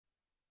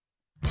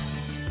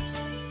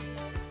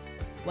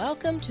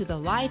Welcome to the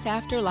Life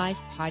After Life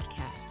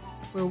podcast,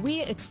 where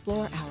we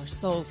explore our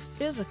soul's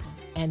physical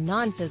and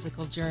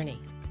non-physical journey.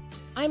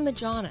 I'm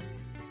Majona.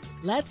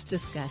 Let's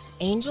discuss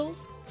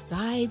angels,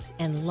 guides,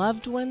 and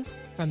loved ones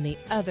from the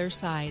other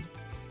side.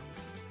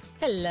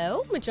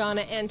 Hello,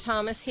 Majona and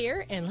Thomas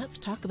here, and let's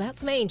talk about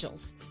some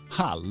angels.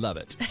 I love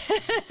it.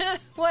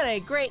 What a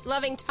great,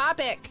 loving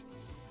topic.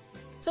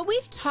 So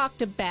we've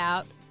talked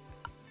about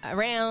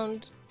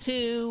around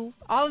to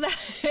all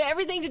about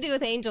everything to do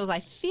with angels, I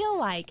feel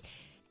like.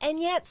 And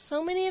yet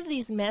so many of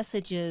these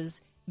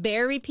messages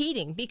bear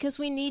repeating because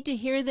we need to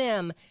hear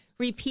them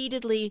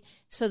repeatedly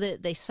so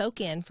that they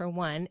soak in, for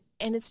one,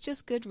 and it's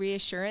just good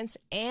reassurance,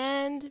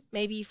 and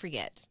maybe you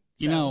forget.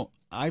 You know,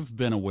 I've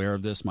been aware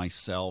of this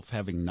myself,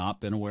 having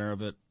not been aware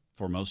of it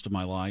for most of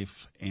my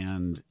life,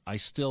 and it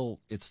still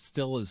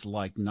is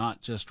like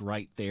not just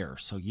right there.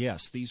 So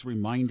yes, these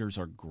reminders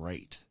are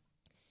great.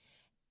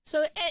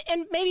 So,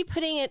 and maybe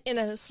putting it in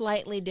a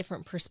slightly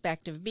different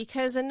perspective,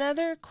 because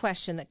another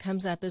question that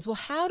comes up is, well,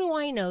 how do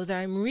I know that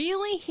I'm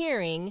really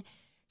hearing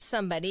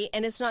somebody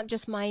and it's not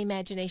just my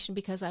imagination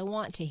because I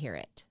want to hear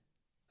it?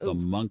 The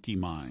monkey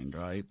mind,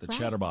 right? The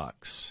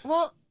chatterbox.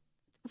 Well,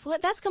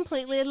 that's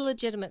completely a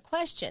legitimate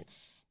question.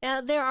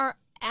 Now, there are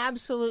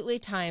absolutely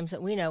times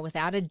that we know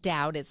without a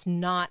doubt it's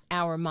not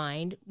our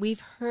mind. We've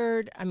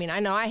heard, I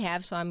know I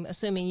have, so I'm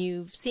assuming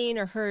you've seen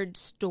or heard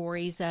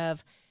stories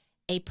of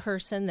a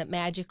person that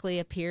magically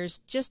appears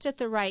just at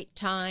the right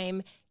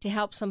time to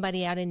help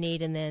somebody out in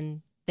need, and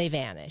then they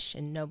vanish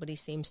and nobody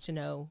seems to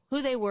know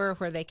who they were,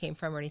 where they came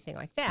from, or anything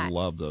like that.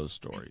 Love those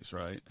stories,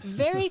 right?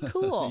 Very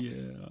cool.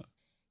 Yeah.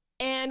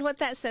 And what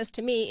that says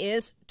to me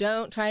is,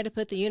 don't try to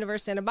put the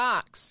universe in a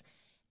box.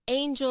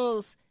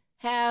 Angels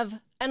have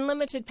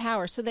unlimited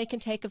power, so they can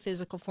take a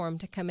physical form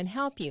to come and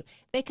help you.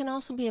 They can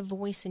also be a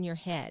voice in your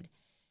head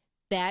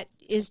that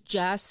is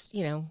just,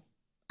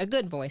 a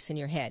good voice in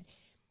your head.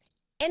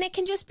 And it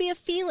can just be a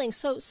feeling.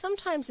 So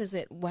sometimes is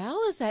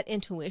that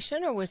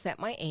intuition, or was that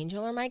my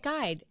angel or my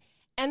guide?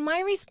 And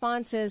my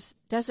response is,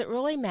 does it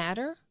really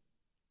matter?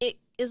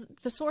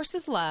 The source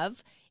is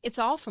love. It's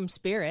all from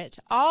spirit.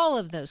 All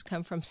of those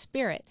come from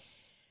spirit.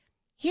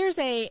 Here's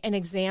an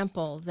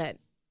example that,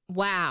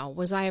 wow,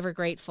 was I ever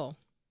grateful.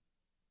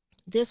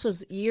 This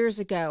was years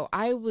ago.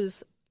 I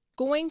was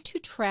going to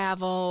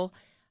travel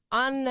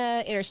on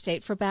the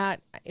interstate for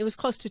it was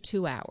close to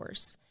 2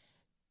 hours.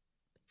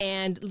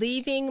 And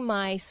leaving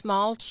my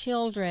small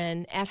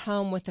children at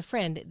home with a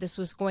friend. This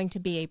was going to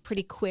be a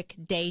pretty quick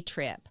day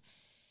trip.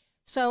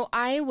 So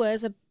I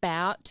was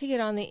about to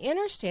get on the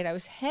interstate. I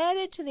was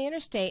headed to the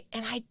interstate,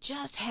 and I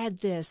just had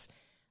this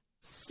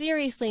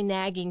seriously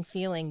nagging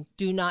feeling,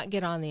 do not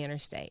get on the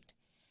interstate.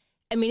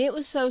 It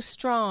was so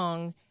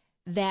strong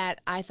that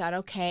I thought,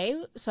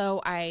 okay.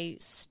 So I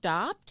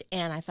stopped,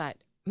 and I thought,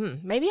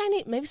 maybe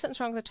something's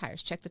wrong with the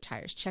tires.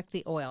 Check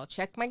the oil,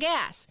 check my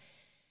gas.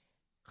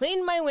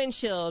 Cleaned my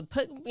windshield,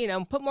 put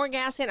more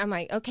gas in. I'm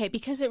like, okay,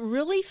 because it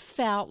really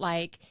felt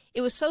like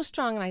it was so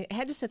strong, and I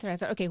had to sit there and I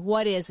thought, okay,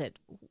 what is it?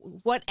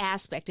 What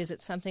aspect? Is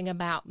it something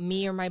about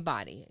me or my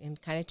body?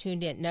 And kind of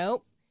tuned in.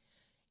 Nope.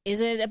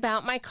 Is it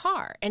about my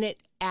car? And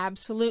it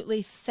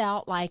absolutely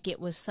felt like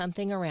it was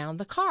something around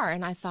the car.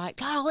 And I thought,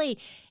 golly.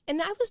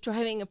 And I was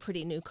driving a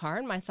pretty new car,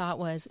 and my thought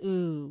was,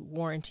 ooh,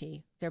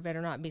 warranty. There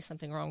better not be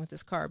something wrong with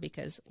this car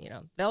because,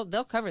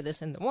 they'll cover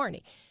this in the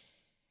warranty.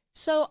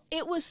 So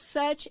it was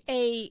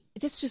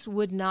this just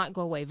would not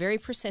go away, very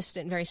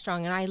persistent, very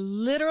strong. And I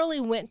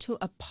literally went to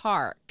a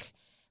park,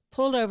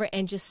 pulled over,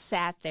 and just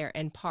sat there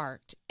and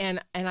parked. And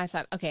I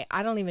thought, okay,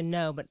 I don't even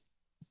know, but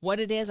what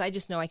it is, I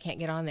just know I can't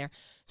get on there.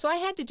 So I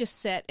had to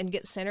just sit and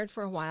get centered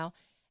for a while.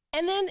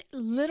 And then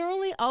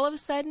literally all of a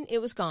sudden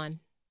it was gone.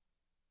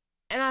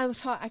 And I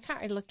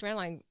looked around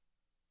like,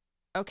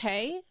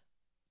 okay,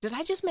 did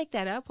I just make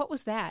that up? What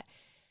was that?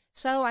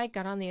 So I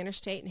got on the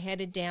interstate and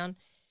headed down.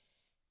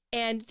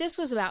 And this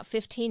was about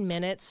 15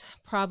 minutes,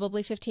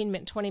 probably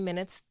 20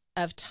 minutes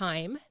of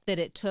time that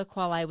it took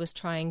while I was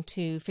trying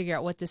to figure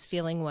out what this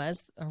feeling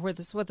was, or what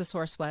the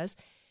source was.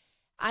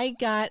 I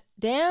got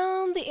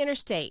down the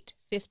interstate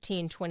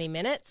 20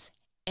 minutes,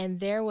 and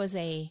there was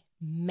a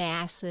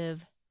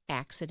massive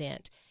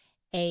accident.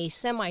 A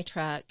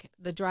semi-truck,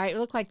 it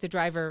looked like the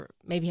driver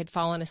maybe had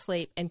fallen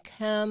asleep and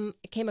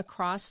came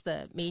across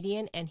the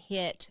median and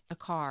hit a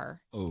car.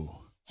 Oh.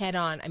 Head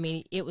on.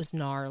 It was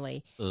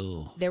gnarly.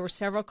 Ugh. There were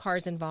several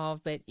cars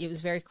involved, but it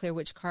was very clear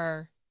which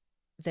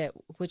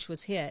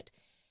was hit.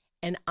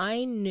 And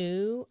I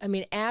knew,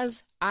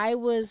 as I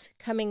was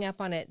coming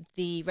up on it,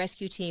 the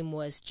rescue team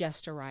was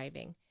just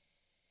arriving.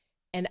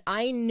 And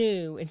I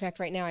knew, in fact,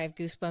 right now I have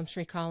goosebumps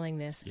recalling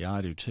this. Yeah,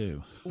 I do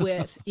too.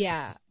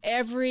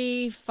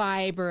 Every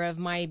fiber of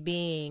my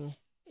being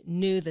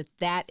knew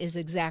that is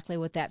exactly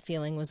what that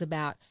feeling was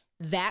about.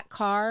 That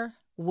car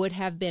would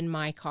have been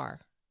my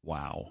car.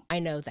 Wow. I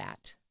know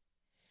that.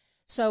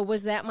 So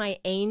was that my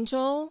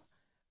angel,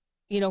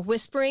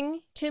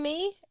 whispering to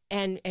me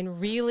and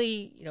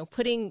really,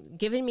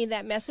 giving me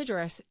that message, or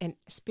a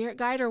spirit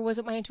guide, or was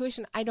it my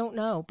intuition? I don't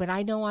know, but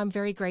I know I'm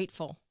very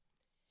grateful.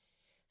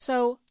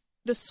 So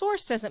The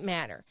source doesn't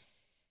matter.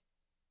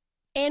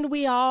 And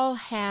we all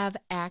have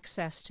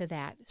access to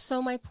that.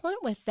 So my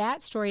point with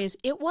that story is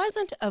it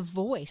wasn't a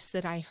voice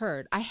that I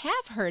heard. I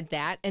have heard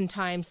that in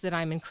times that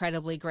I'm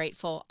incredibly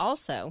grateful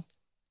also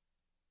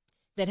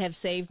that have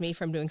saved me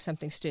from doing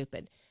something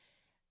stupid.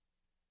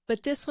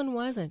 But this one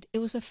wasn't. It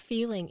was a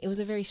feeling. It was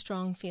a very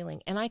strong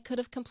feeling. And I could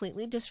have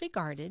completely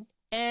disregarded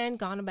and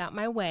gone about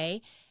my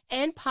way.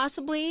 And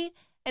possibly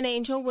an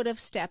angel would have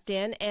stepped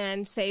in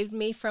and saved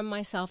me from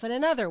myself in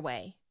another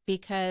way,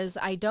 because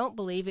I don't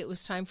believe it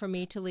was time for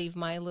me to leave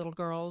my little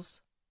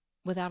girls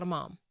without a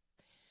mom.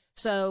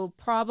 So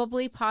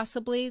probably,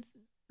 possibly,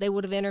 they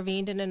would have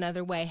intervened in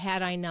another way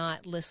had I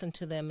not listened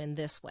to them in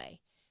this way.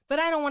 But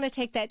I don't want to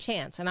take that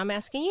chance, and I'm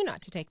asking you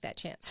not to take that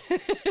chance.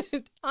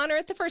 Honor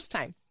it the first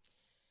time.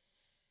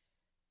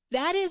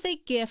 That is a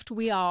gift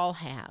we all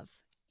have.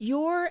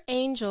 Your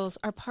angels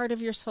are part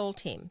of your soul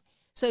team.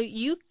 So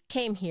you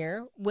came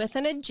here with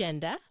an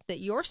agenda that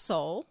your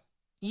soul,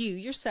 you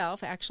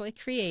yourself, actually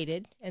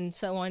created, and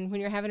so on. When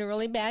you're having a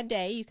really bad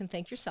day, you can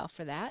thank yourself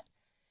for that.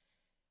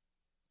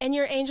 And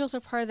your angels are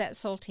part of that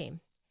soul team.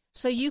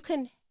 So you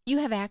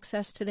have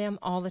access to them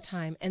all the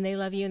time, and they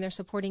love you and they're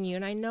supporting you.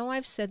 And I know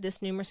I've said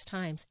this numerous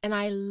times, and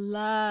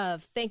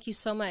thank you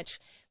so much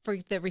for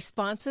the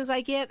responses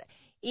I get,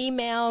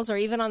 emails, or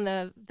even on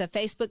the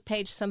Facebook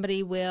page,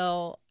 somebody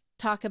will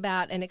talk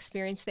about an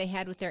experience they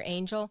had with their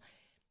angel.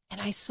 And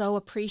I so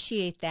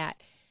appreciate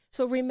that.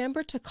 So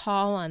remember to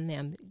call on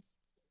them.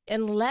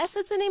 Unless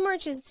it's an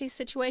emergency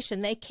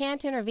situation, they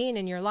can't intervene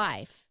in your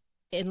life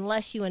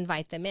unless you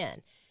invite them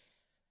in.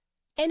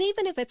 And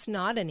even if it's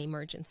not an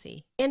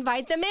emergency,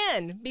 invite them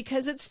in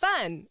because it's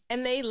fun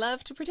and they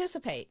love to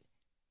participate.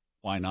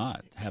 Why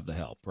not have the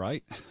help,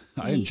 right?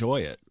 I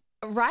enjoy it.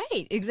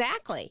 Right,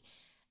 exactly.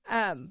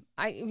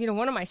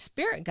 One of my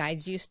spirit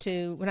guides used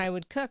to, when I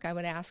would cook, I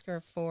would ask her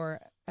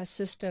for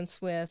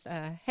assistance with,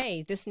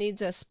 hey, this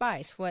needs a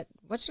spice. What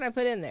should I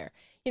put in there?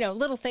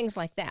 Little things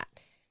like that.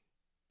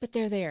 But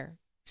they're there.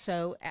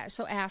 So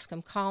ask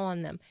them, call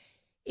on them.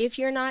 If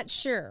you're not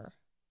sure,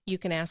 you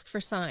can ask for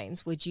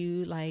signs. Would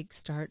you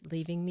start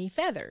leaving me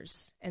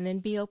feathers? And then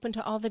be open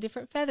to all the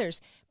different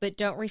feathers. But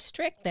don't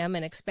restrict them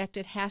and expect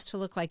it has to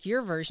look like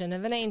your version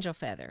of an angel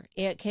feather.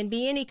 It can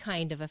be any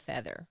kind of a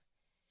feather.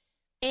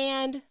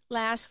 And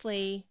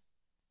lastly,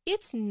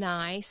 it's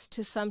nice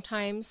to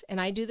sometimes,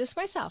 and I do this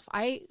myself,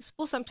 I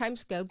will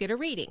sometimes go get a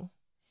reading.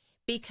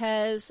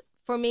 Because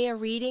for me, a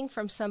reading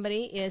from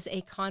somebody is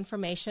a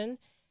confirmation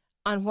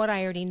on what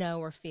I already know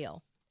or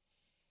feel.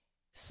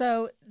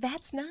 So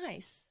that's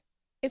nice.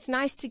 It's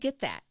nice to get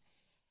that.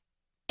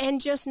 And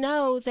just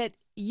know that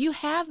you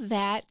have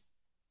that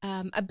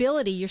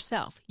ability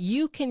yourself.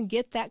 You can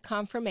get that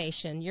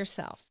confirmation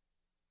yourself.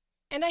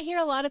 And I hear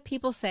a lot of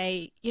people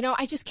say,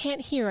 I just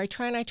can't hear. I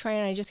try and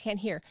I just can't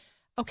hear.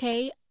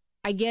 Okay,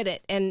 I get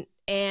it.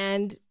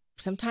 And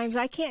sometimes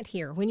I can't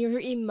hear. When you're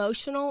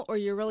emotional or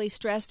you're really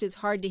stressed, it's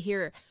hard to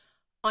hear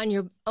on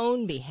your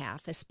own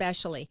behalf,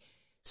 especially.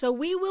 So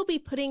we will be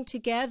putting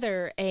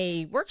together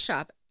a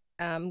workshop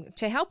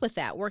to help with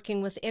that,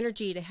 working with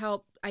energy to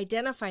help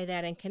identify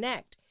that and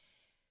connect.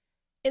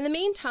 In the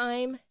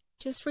meantime,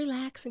 just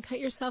relax and cut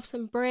yourself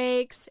some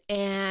breaks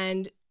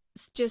and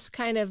just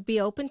kind of be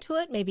open to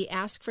it. Maybe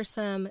ask for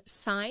some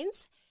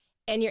signs,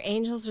 and your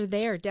angels are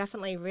there,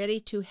 definitely ready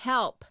to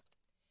help.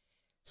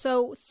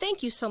 So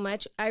thank you so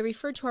much. I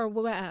referred to our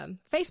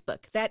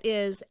Facebook. That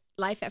is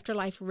Life After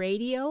Life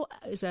Radio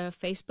is a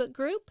Facebook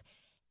group.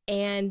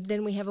 And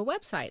then we have a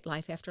website,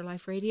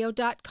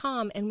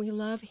 lifeafterliferadio.com. And we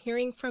love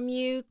hearing from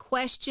you,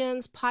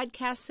 questions,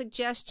 podcast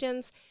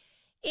suggestions,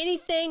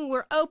 anything.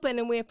 We're open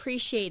and we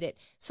appreciate it.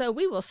 So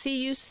we will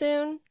see you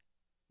soon.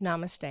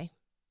 Namaste.